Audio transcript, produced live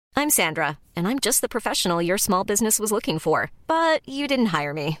I'm Sandra, and I'm just the professional your small business was looking for. But you didn't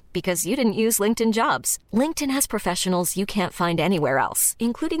hire me because you didn't use LinkedIn Jobs. LinkedIn has professionals you can't find anywhere else,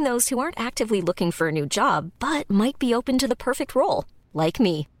 including those who aren't actively looking for a new job, but might be open to the perfect role, like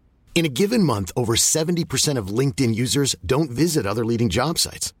me. In a given month, over 70% of LinkedIn users don't visit other leading job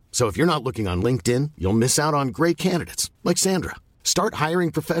sites. So if you're not looking on LinkedIn, you'll miss out on great candidates like Sandra. Start hiring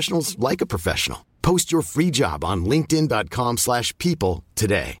professionals like a professional. Post your free job on linkedin.com/people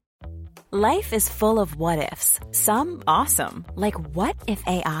today. Life is full of what-ifs. Some awesome, like what if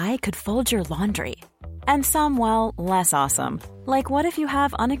AI could fold your laundry? And some, well, less awesome, like what if you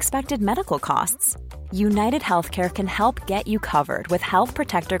have unexpected medical costs? United Healthcare can help get you covered with Health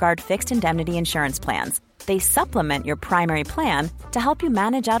Protector Guard fixed indemnity insurance plans. They supplement your primary plan to help you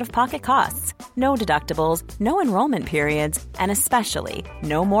manage out-of-pocket costs. No deductibles, no enrollment periods, and especially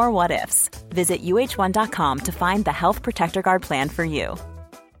no more what-ifs. Visit uh1.com to find the Health Protector Guard plan for you.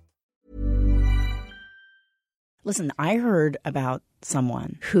 Listen, I heard about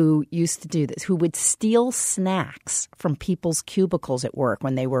someone who used to do this, who would steal snacks from people's cubicles at work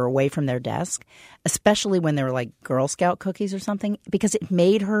when they were away from their desk, especially when they were like Girl Scout cookies or something, because it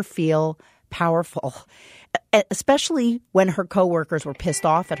made her feel powerful, especially when her coworkers were pissed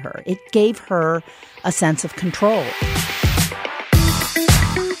off at her. It gave her a sense of control.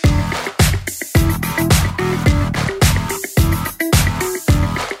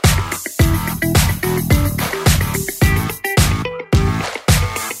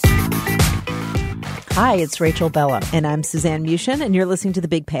 Hi, it's Rachel Bella. And I'm Suzanne Mushin, and you're listening to the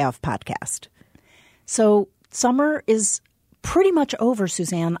Big Payoff podcast. So summer is pretty much over,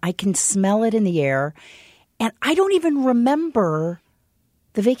 Suzanne. I can smell it in the air. And I don't even remember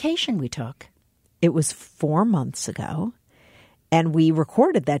the vacation we took. It was 4 months ago. And we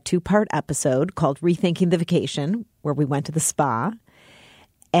recorded that 2-part episode called Rethinking the Vacation, where we went to the spa.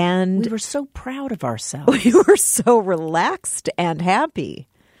 And we were so proud of ourselves. We were so relaxed and happy.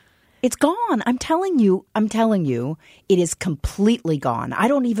 It's gone. I'm telling you, it is completely gone. I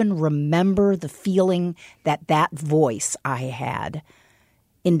don't even remember the feeling that voice I had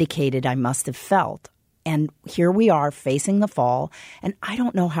indicated I must have felt. And here we are facing the fall, and I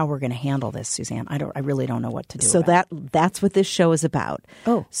don't know how we're going to handle this, Suzanne. I really don't know what to do. So that's what this show is about.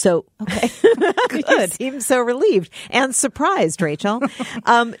 Oh, so okay, good. You seem so relieved and surprised, Rachel.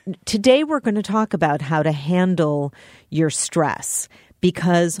 Today we're going to talk about how to handle your stress,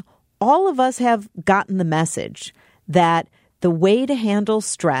 because all of us have gotten the message that the way to handle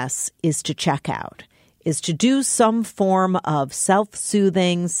stress is to check out, is to do some form of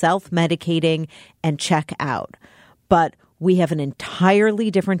self-soothing, self-medicating, and check out. But we have an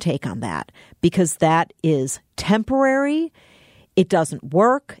entirely different take on that, because that is temporary. It doesn't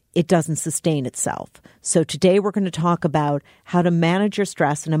work. It doesn't sustain itself. So today we're going to talk about how to manage your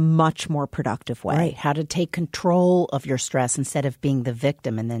stress in a much more productive way. Right. How to take control of your stress instead of being the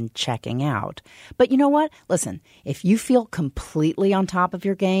victim and then checking out. But you know what? Listen, if you feel completely on top of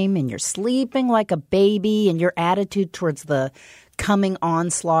your game and you're sleeping like a baby and your attitude towards the coming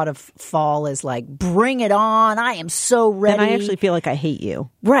onslaught of fall is like, bring it on, I am so ready. Then I actually feel like I hate you.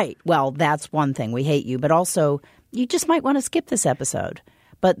 Right. Well, that's one thing. We hate you. But also, you just might want to skip this episode.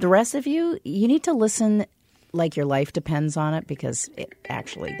 But the rest of you, you need to listen like your life depends on it, because it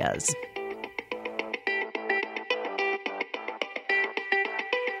actually does.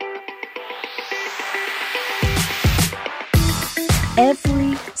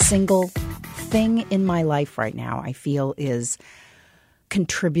 Every single thing in my life right now, I feel, is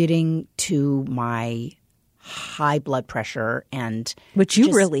contributing to my high blood pressure, and which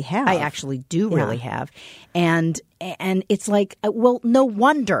you really have. I actually do really have. And it's like, well, no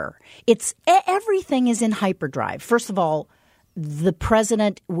wonder. It's everything is in hyperdrive. First of all, the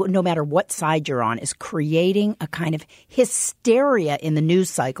president, no matter what side you're on, is creating a kind of hysteria in the news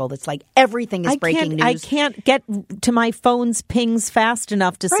cycle that's like everything is breaking news. I can't get to my phone's pings fast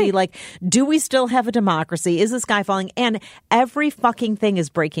enough to see, like, do we still have a democracy? Is the sky falling? And every fucking thing is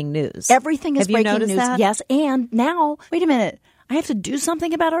breaking news. Everything is breaking news. That? Yes. And now, wait a minute. I have to do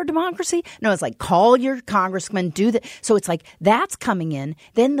something about our democracy? No, it's like, call your congressman, do that. So it's like that's coming in.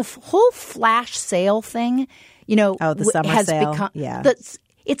 Then the whole flash sale thing, the summer has sale. become, yeah.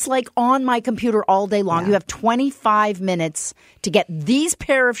 It's like on my computer all day long. Yeah. You have 25 minutes to get these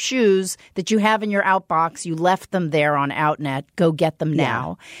pair of shoes that you have in your outbox. You left them there on Outnet. Go get them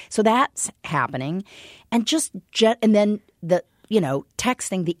now. So that's happening. And and then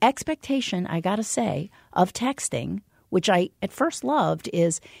texting, the expectation, I got to say, of texting, which I at first loved,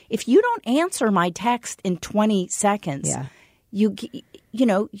 is if you don't answer my text in 20 seconds,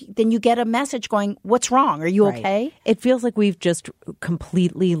 then you get a message going, what's wrong? Are you okay? It feels like we've just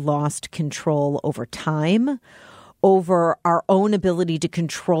completely lost control over time, over our own ability to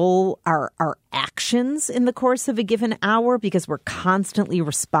control our actions in the course of a given hour because we're constantly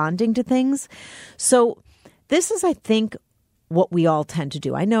responding to things. So this is, I think, what we all tend to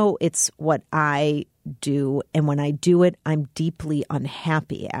do. I know it's what I do, and when I do it, I'm deeply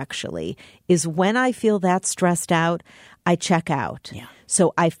unhappy, actually, is when I feel that stressed out, I check out. Yeah.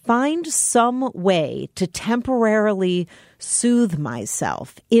 So I find some way to temporarily soothe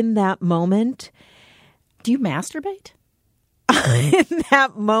myself in that moment. Do you masturbate? In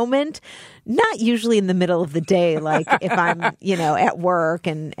that moment, not usually in the middle of the day, like if I'm, at work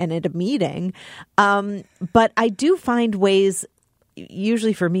and at a meeting. But I do find ways,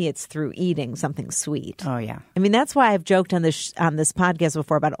 usually for me, it's through eating something sweet. Oh, yeah. I mean, that's why I've joked on this podcast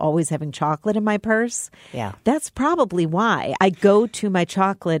before about always having chocolate in my purse. Yeah. That's probably why. I go to my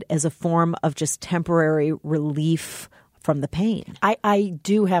chocolate as a form of just temporary relief from the pain. I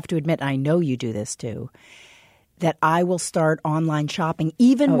do have to admit, I know you do this too, that I will start online shopping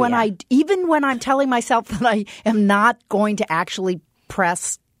even when I'm telling myself that I am not going to actually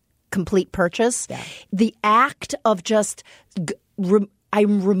press complete purchase. Yeah. The act of just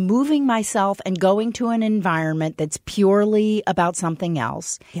I'm removing myself and going to an environment that's purely about something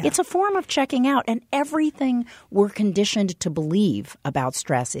else. Yeah. It's a form of checking out, and everything we're conditioned to believe about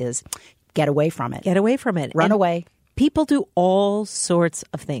stress is get away from it. Get away from it. Run away. People do all sorts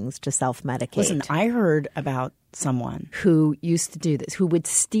of things to self-medicate. Listen, I heard about someone who used to do this, who would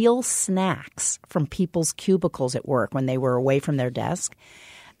steal snacks from people's cubicles at work when they were away from their desk,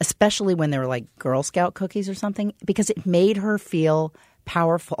 especially when they were like Girl Scout cookies or something, because it made her feel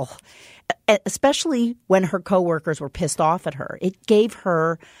powerful, especially when her coworkers were pissed off at her. It gave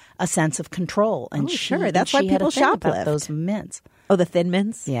her a sense of control. And sure. That's why people shoplift. Those mints. Oh, the Thin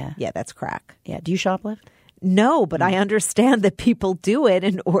Mints? Yeah. Yeah, that's crack. Yeah. Do you shoplift? No, but I understand that people do it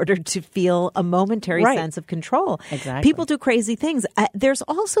in order to feel a momentary sense of control. Exactly. People do crazy things. There's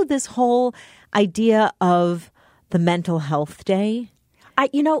also this whole idea of the Mental Health Day.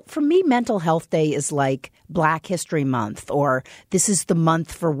 For me, Mental Health Day is like Black History Month, or this is the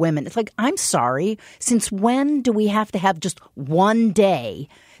month for women. It's like, I'm sorry, since when do we have to have just one day?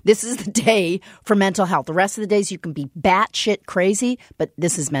 This is the day for mental health. The rest of the days you can be batshit crazy, but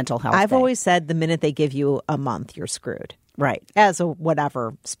this is Mental Health Day. I've always said the minute they give you a month, you're screwed. Right. As a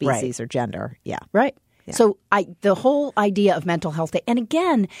whatever species or gender. Yeah. Right. Yeah. So the whole idea of Mental Health Day, and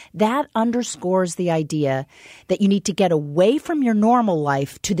again, that underscores the idea that you need to get away from your normal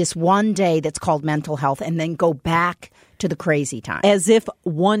life to this one day that's called mental health and then go back to the crazy time. As if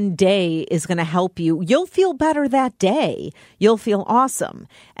one day is going to help you. You'll feel better that day. You'll feel awesome.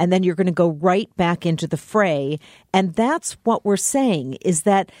 And then you're going to go right back into the fray. And that's what we're saying, is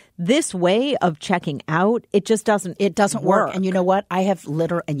that this way of checking out, it just doesn't work. And you know what? I have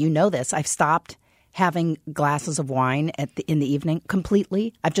and you know this, I've stopped having glasses of wine in the evening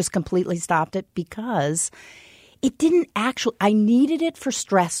completely. I've just completely stopped it because it didn't actually – I needed it for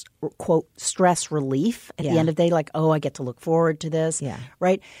stress, quote, stress relief at the end of the day, like, oh, I get to look forward to this,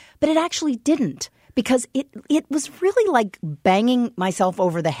 right? But it actually didn't, because it was really like banging myself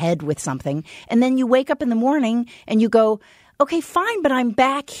over the head with something. And then you wake up in the morning and you go, okay, fine, but I'm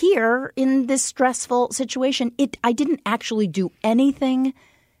back here in this stressful situation. I didn't actually do anything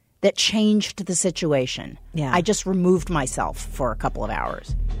that changed the situation. Yeah. I just removed myself for a couple of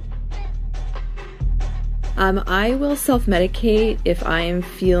hours. I will self-medicate if I am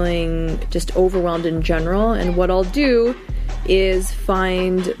feeling just overwhelmed in general, and what I'll do is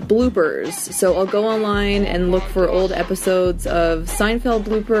find bloopers. So I'll go online and look for old episodes of Seinfeld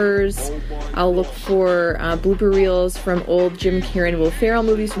bloopers. I'll look for blooper reels from old Jim Carrey and Will Ferrell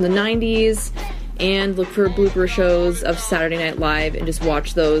movies from the 90s, and look for blooper shows of Saturday Night Live and just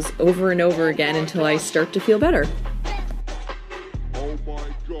watch those over and over again until I start to feel better.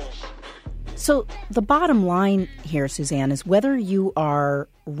 So the bottom line here, Suzanne, is whether you are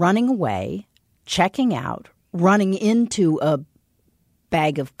running away, checking out, running into a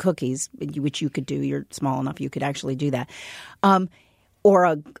bag of cookies, which you could do, you're small enough you could actually do that,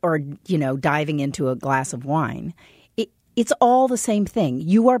 or diving into a glass of wine, it's all the same thing.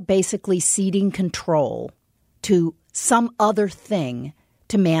 You are basically ceding control to some other thing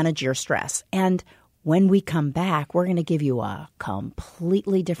to manage your stress. And when we come back, we're going to give you a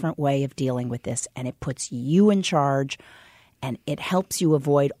completely different way of dealing with this, and it puts you in charge, and it helps you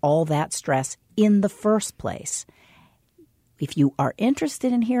avoid all that stress in the first place. If you are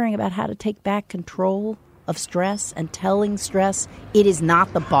interested in hearing about how to take back control of stress and telling stress it is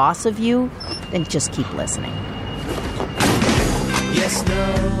not the boss of you, then just keep listening. yes,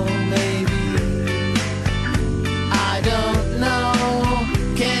 no, maybe. I don't know.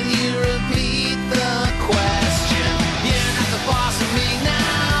 Can you repeat the question? You're not the boss of me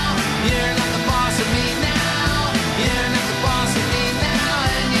now. You're not the boss of me now. You're not the boss of me now.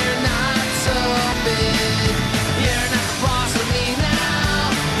 And you're not so big. You're not the boss of me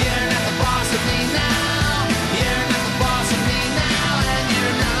now. You're not the boss of me now. You're not the boss of me now. And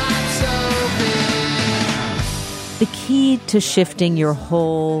you're not so big. The key to shifting your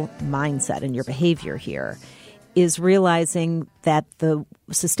whole mindset and your behavior here is realizing that the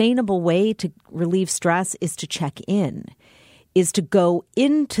sustainable way to relieve stress is to check in, is to go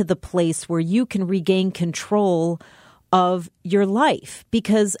into the place where you can regain control of your life,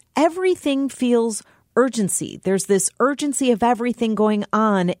 because everything feels urgency. There's this urgency of everything going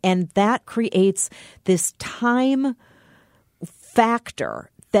on, and that creates this time factor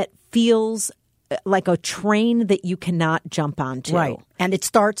that feels like a train that you cannot jump onto. Right. And it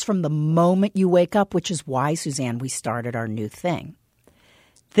starts from the moment you wake up, which is why, Suzanne, we started our new thing.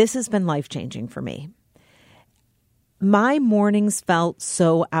 This has been life-changing for me. My mornings felt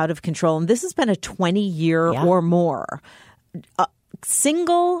so out of control, and this has been a 20-year or more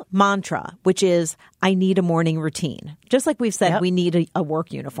single mantra, which is, I need a morning routine. Just like we've said, we need a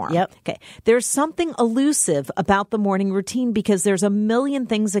work uniform. Okay. There's something elusive about the morning routine because there's a million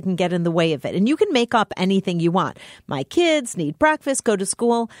things that can get in the way of it. And you can make up anything you want. My kids need breakfast, go to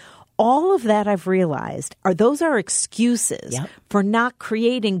school. All of that, I've realized, those are excuses for not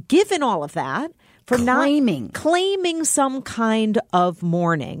creating, given all of that, for claiming some kind of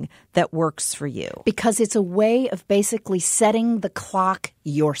morning that works for you. Because it's a way of basically setting the clock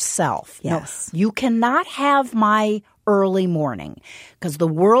yourself. Yes. No, you cannot have my early morning because the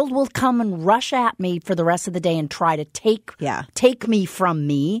world will come and rush at me for the rest of the day and try to take me from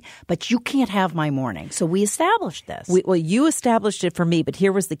me, but you can't have my morning. So we established this. Well, you established it for me, but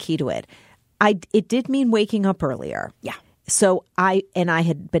here was the key to it. It did mean waking up earlier. Yeah. So I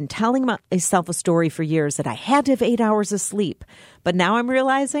had been telling myself a story for years that I had to have 8 hours of sleep. But now I'm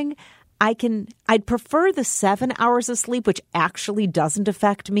realizing I'd prefer the 7 hours of sleep, which actually doesn't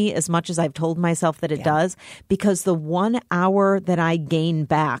affect me as much as I've told myself that it does, because the 1 hour that I gain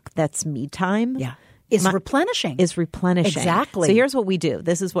back, that's me time. Is replenishing. Exactly. So here's what we do.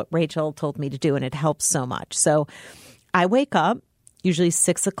 This is what Rachel told me to do, and it helps so much. So I wake up, usually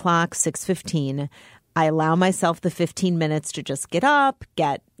 6 o'clock, 6:15. I allow myself the 15 minutes to just get up,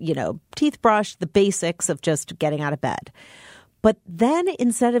 get, teeth brushed, the basics of just getting out of bed. But then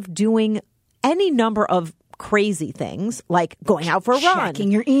instead of doing any number of crazy things like going out for a run, checking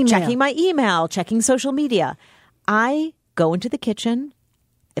your email, checking my email, checking social media, I go into the kitchen.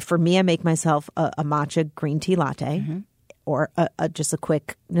 For me, I make myself a matcha green tea latte or just a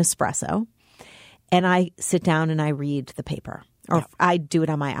quick Nespresso. And I sit down and I read the paper. Or I do it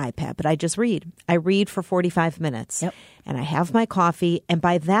on my iPad, but I just read. I read for 45 minutes and I have my coffee. And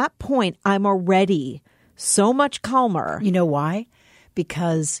by that point, I'm already so much calmer. You know why?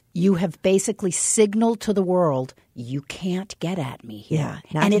 Because you have basically signaled to the world, you can't get at me here.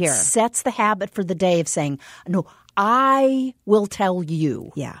 Not and here. It sets the habit for the day of saying, no, I will tell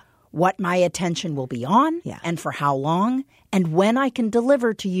you what my attention will be on and for how long and when I can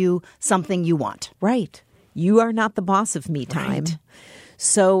deliver to you something you want. Right. You are not the boss of me time. Right.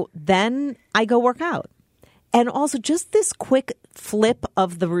 So then I go work out. And also just this quick flip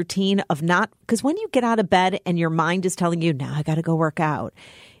of the routine of not – because when you get out of bed and your mind is telling you, now I got to go work out,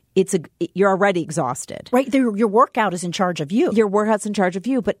 you're already exhausted. Right. Your workout is in charge of you. Your workout's in charge of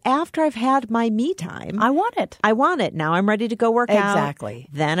you. But after I've had my me time – I want it. Now I'm ready to go work out. Exactly.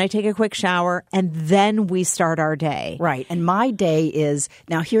 Then I take a quick shower and then we start our day. Right. And my day is –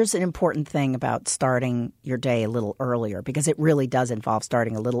 now here's an important thing about starting your day a little earlier, because it really does involve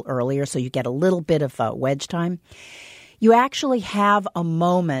starting a little earlier so you get a little bit of wedge time. You actually have a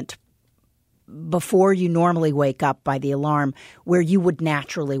moment before you normally wake up by the alarm where you would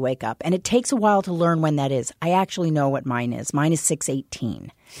naturally wake up. And it takes a while to learn when that is. I actually know what mine is. Mine is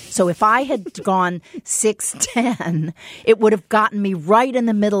 6:18. So if I had gone 6:10, it would have gotten me right in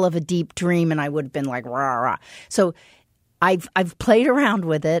the middle of a deep dream and I would have been like, rah, rah. So I've played around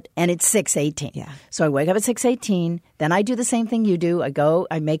with it, and it's 6:18. Yeah. So I wake up at 6:18. Then I do the same thing you do.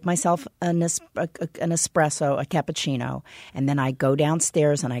 I make myself an espresso, a cappuccino, and then I go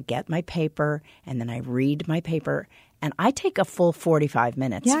downstairs and I get my paper, and then I read my paper, and I take a full 45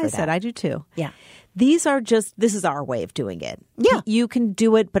 minutes. Yeah, for I that. said I do too. Yeah. This is our way of doing it. Yeah. You can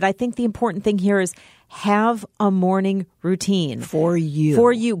do it, but I think the important thing here is have a morning routine. For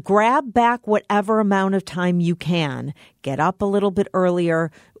you. Grab back whatever amount of time you can. Get up a little bit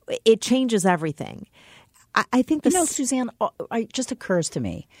earlier. It changes everything. I think Suzanne, it just occurs to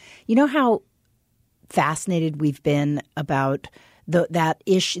me. You know how fascinated we've been about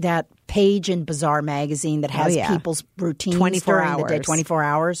that page in Bazaar magazine that has people's routines 24 during hours. the day, 24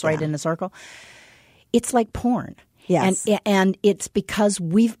 hours, right, in a circle. It's like porn. Yes. And it's because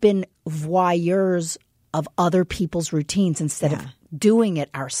we've been voyeurs of other people's routines instead of doing it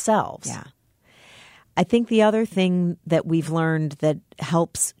ourselves. Yeah. I think the other thing that we've learned that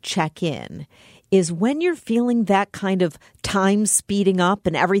helps check in is when you're feeling that kind of time speeding up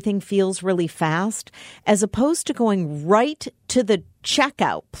and everything feels really fast, as opposed to going right to the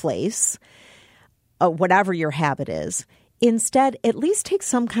checkout place, whatever your habit is, instead, at least take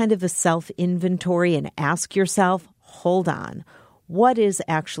some kind of a self-inventory and ask yourself, hold on, what is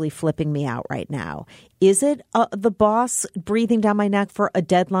actually flipping me out right now? Is it the boss breathing down my neck for a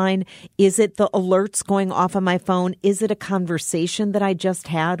deadline? Is it the alerts going off on my phone? Is it a conversation that I just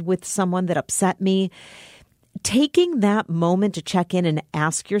had with someone that upset me? Taking that moment to check in and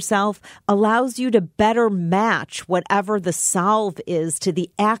ask yourself allows you to better match whatever the solve is to the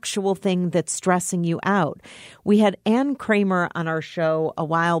actual thing that's stressing you out. We had Ann Kramer on our show a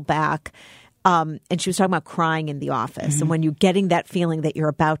while back. And she was talking about crying in the office and when you're getting that feeling that you're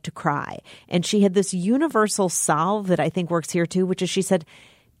about to cry. And she had this universal solve that I think works here too, which is she said,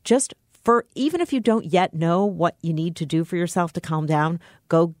 even if you don't yet know what you need to do for yourself to calm down,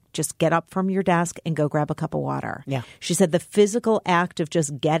 just get up from your desk and go grab a cup of water. Yeah. She said the physical act of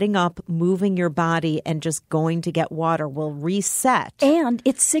just getting up, moving your body, and just going to get water will reset. And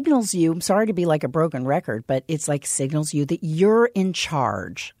it signals you, I'm sorry to be like a broken record, but it's like signals you that you're in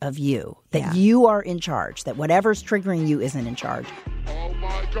charge of you, that you are in charge, that whatever's triggering you isn't in charge. Oh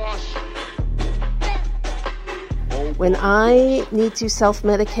my gosh. When I need to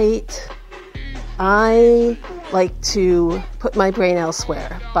self-medicate, I like to put my brain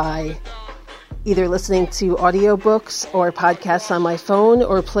elsewhere by either listening to audiobooks or podcasts on my phone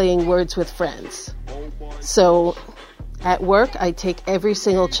or playing Words with Friends. So at work, I take every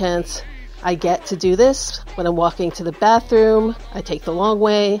single chance I get to do this. When I'm walking to the bathroom, I take the long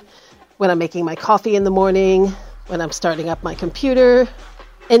way. When I'm making my coffee in the morning, when I'm starting up my computer,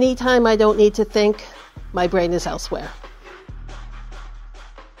 anytime I don't need to think, my brain is elsewhere.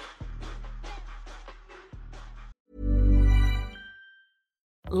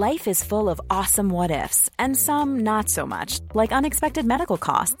 Life is full of awesome what-ifs, and some not so much, like unexpected medical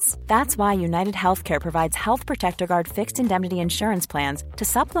costs. That's why United Healthcare provides Health Protector Guard fixed indemnity insurance plans to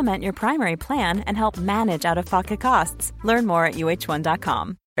supplement your primary plan and help manage out-of-pocket costs. Learn more at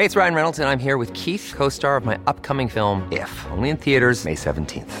uh1.com. Hey, it's Ryan Reynolds, and I'm here with Keith, co-star of my upcoming film, If, only in theaters May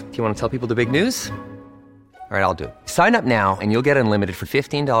 17th. Do you want to tell people the big news? All right, I'll do it. Sign up now and you'll get unlimited for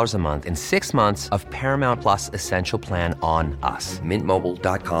 $15 a month and 6 months of Paramount Plus Essential Plan on us.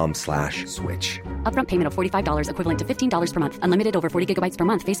 MintMobile.com/switch. Upfront payment of $45 equivalent to $15 per month. Unlimited over 40 gigabytes per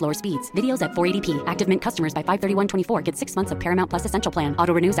month. Face lower speeds. Videos at 480p. Active Mint customers by 531.24 get 6 months of Paramount Plus Essential Plan.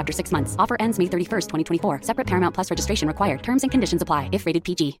 Auto renews after 6 months. Offer ends May 31st, 2024. Separate Paramount Plus registration required. Terms and conditions apply if rated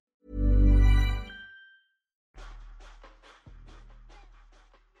PG.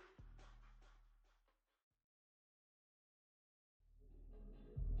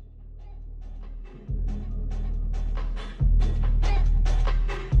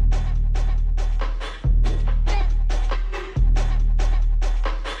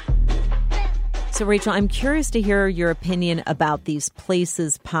 So, Rachel, I'm curious to hear your opinion about these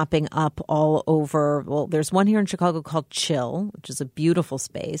places popping up all over. Well, there's one here in Chicago called Chill, which is a beautiful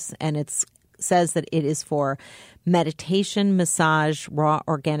space, and it says that it is for meditation, massage, raw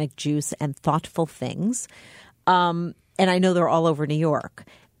organic juice, and thoughtful things. And I know they're all over New York.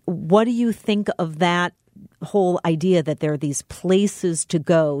 What do you think of that whole idea that there are these places to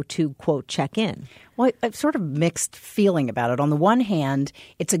go to, quote, check in? Well, I've sort of mixed feeling about it. On the one hand,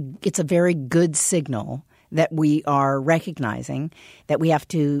 it's a very good signal that we are recognizing that we have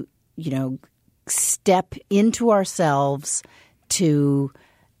to, step into ourselves to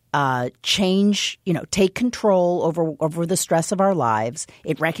change, take control over the stress of our lives.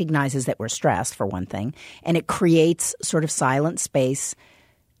 It recognizes that we're stressed, for one thing, and it creates sort of silent space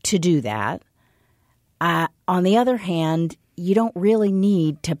to do that. On the other hand, you don't really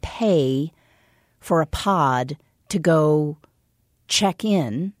need to pay for a pod to go check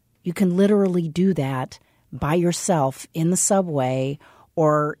in. You can literally do that by yourself in the subway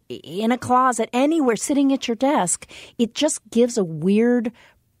or in a closet, anywhere, sitting at your desk. It just gives a weird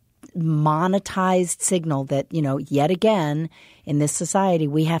monetized signal that, yet again, in this society,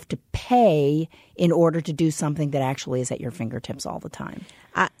 we have to pay in order to do something that actually is at your fingertips all the time.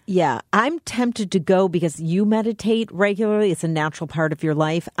 I'm tempted to go because you meditate regularly. It's a natural part of your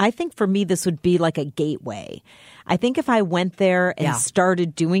life. I think for me, this would be like a gateway. I think if I went there and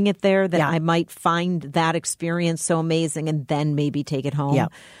started doing it there, that I might find that experience so amazing and then maybe take it home. Yeah.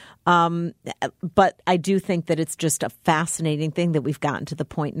 But I do think that it's just a fascinating thing that we've gotten to the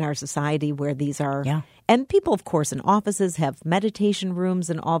point in our society where these are and people, of course, in offices have meditation rooms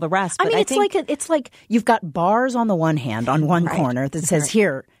and all the rest. But it's like you've got bars on the one hand on one corner that says,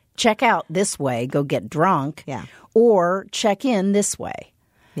 here, check out this way, go get drunk, or check in this way.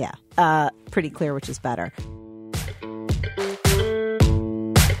 Yeah. Pretty clear which is better.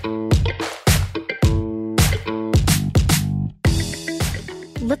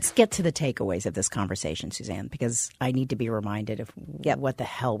 Let's get to the takeaways of this conversation, Suzanne, because I need to be reminded of what the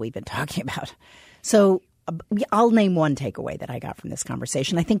hell we've been talking about. So I'll name one takeaway that I got from this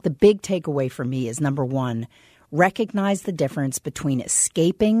conversation. I think the big takeaway for me is, number one, recognize the difference between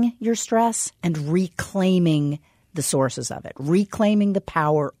escaping your stress and reclaiming the sources of it, reclaiming the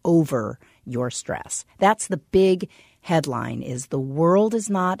power over your stress. That's the big headline, is the world is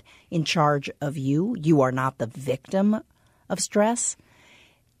not in charge of you. You are not the victim of stress.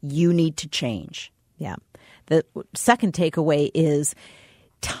 You need to change. Yeah. The second takeaway is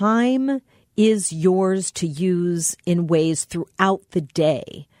time is yours to use in ways throughout the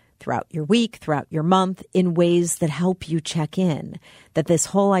day, throughout your week, throughout your month, in ways that help you check in. That this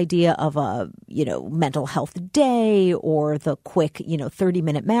whole idea of a, mental health day or the quick,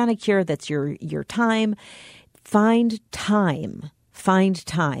 30-minute manicure, that's your time. Find time. Find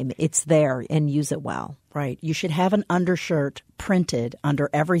time. It's there and use it well. Right. You should have an undershirt printed under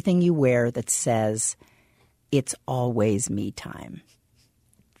everything you wear that says, it's always me time.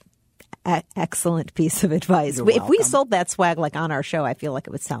 Excellent piece of advice. You're if we welcome. sold that swag like on our show, I feel like it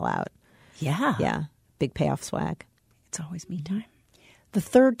would sell out. Yeah. Yeah. Big payoff swag. It's always me time. The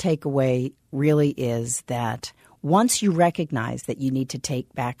third takeaway really is that once you recognize that you need to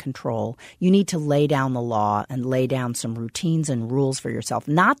take back control, you need to lay down the law and lay down some routines and rules for yourself,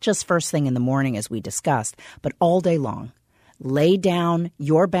 not just first thing in the morning as we discussed, but all day long. Lay down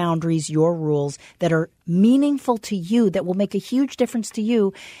your boundaries, your rules that are meaningful to you, that will make a huge difference to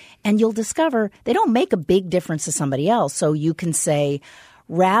you. And you'll discover they don't make a big difference to somebody else. So you can say,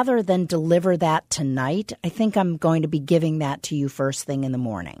 rather than deliver that tonight, I think I'm going to be giving that to you first thing in the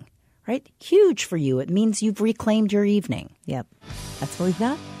morning. Right? Huge for you. It means you've reclaimed your evening. Yep. That's what we've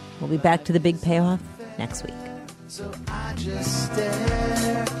got. We'll be back to the big payoff next week. So I just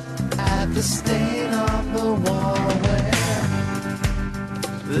stare at the stain on the wall where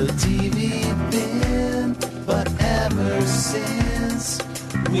the TV been, but ever since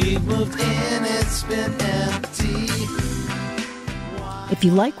we moved in, it's been empty. If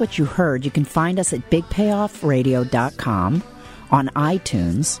you like what you heard, you can find us at bigpayoffradio.com, on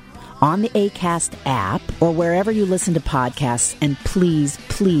iTunes, on the Acast app, or wherever you listen to podcasts. And please,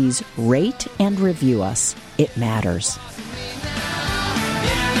 please rate and review us. It matters.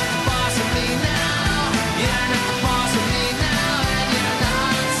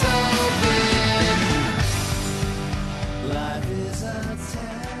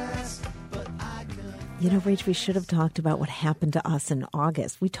 Rach, we should have talked about what happened to us in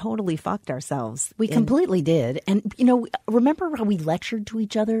August. We totally fucked ourselves. We completely did. And, remember how we lectured to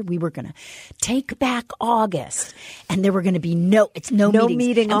each other? We were going to take back August. And there were going to be no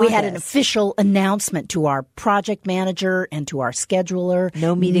meeting. And we had an official announcement to our project manager and to our scheduler.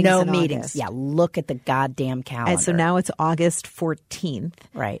 No meetings No in meetings. August. Yeah, look at the goddamn calendar. And so now it's August 14th.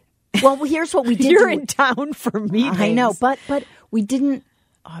 Right. Well, here's what we did. You're in town for meetings. I know, but we didn't.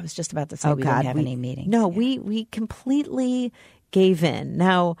 Oh, I was just about to say we didn't have any meetings. No, we completely gave in.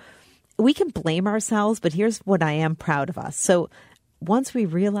 Now, we can blame ourselves, but here's what I am proud of us. So once we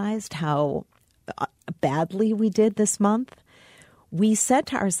realized how badly we did this month, we said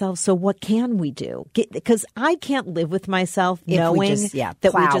to ourselves, so what can we do? Because I can't live with myself knowing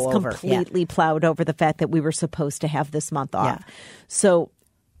that we just completely plowed over the fact that we were supposed to have this month off. Yeah. So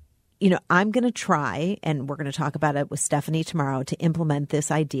I'm going to try, and we're going to talk about it with Stephanie tomorrow, to implement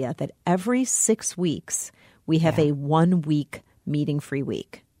this idea that every 6 weeks we have a 1 week meeting-free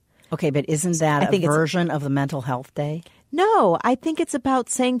week. Okay, but isn't that a version of the mental health day? No, I think it's about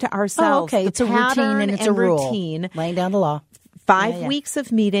saying to ourselves, it's a routine and it's a rule. Routine. Laying down the law. 5 weeks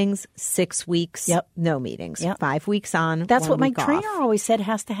of meetings, 6 weeks, no meetings. Yep. 5 weeks on, That's 1 what my week trainer off. always said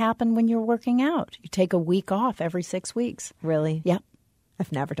has to happen when you're working out. You take a week off every 6 weeks. Really? Yep.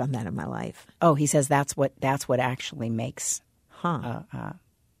 I've never done that in my life. Oh, he says that's what actually makes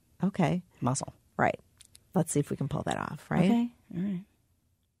Okay. muscle. Right. Let's see if we can pull that off, right? Okay. All right.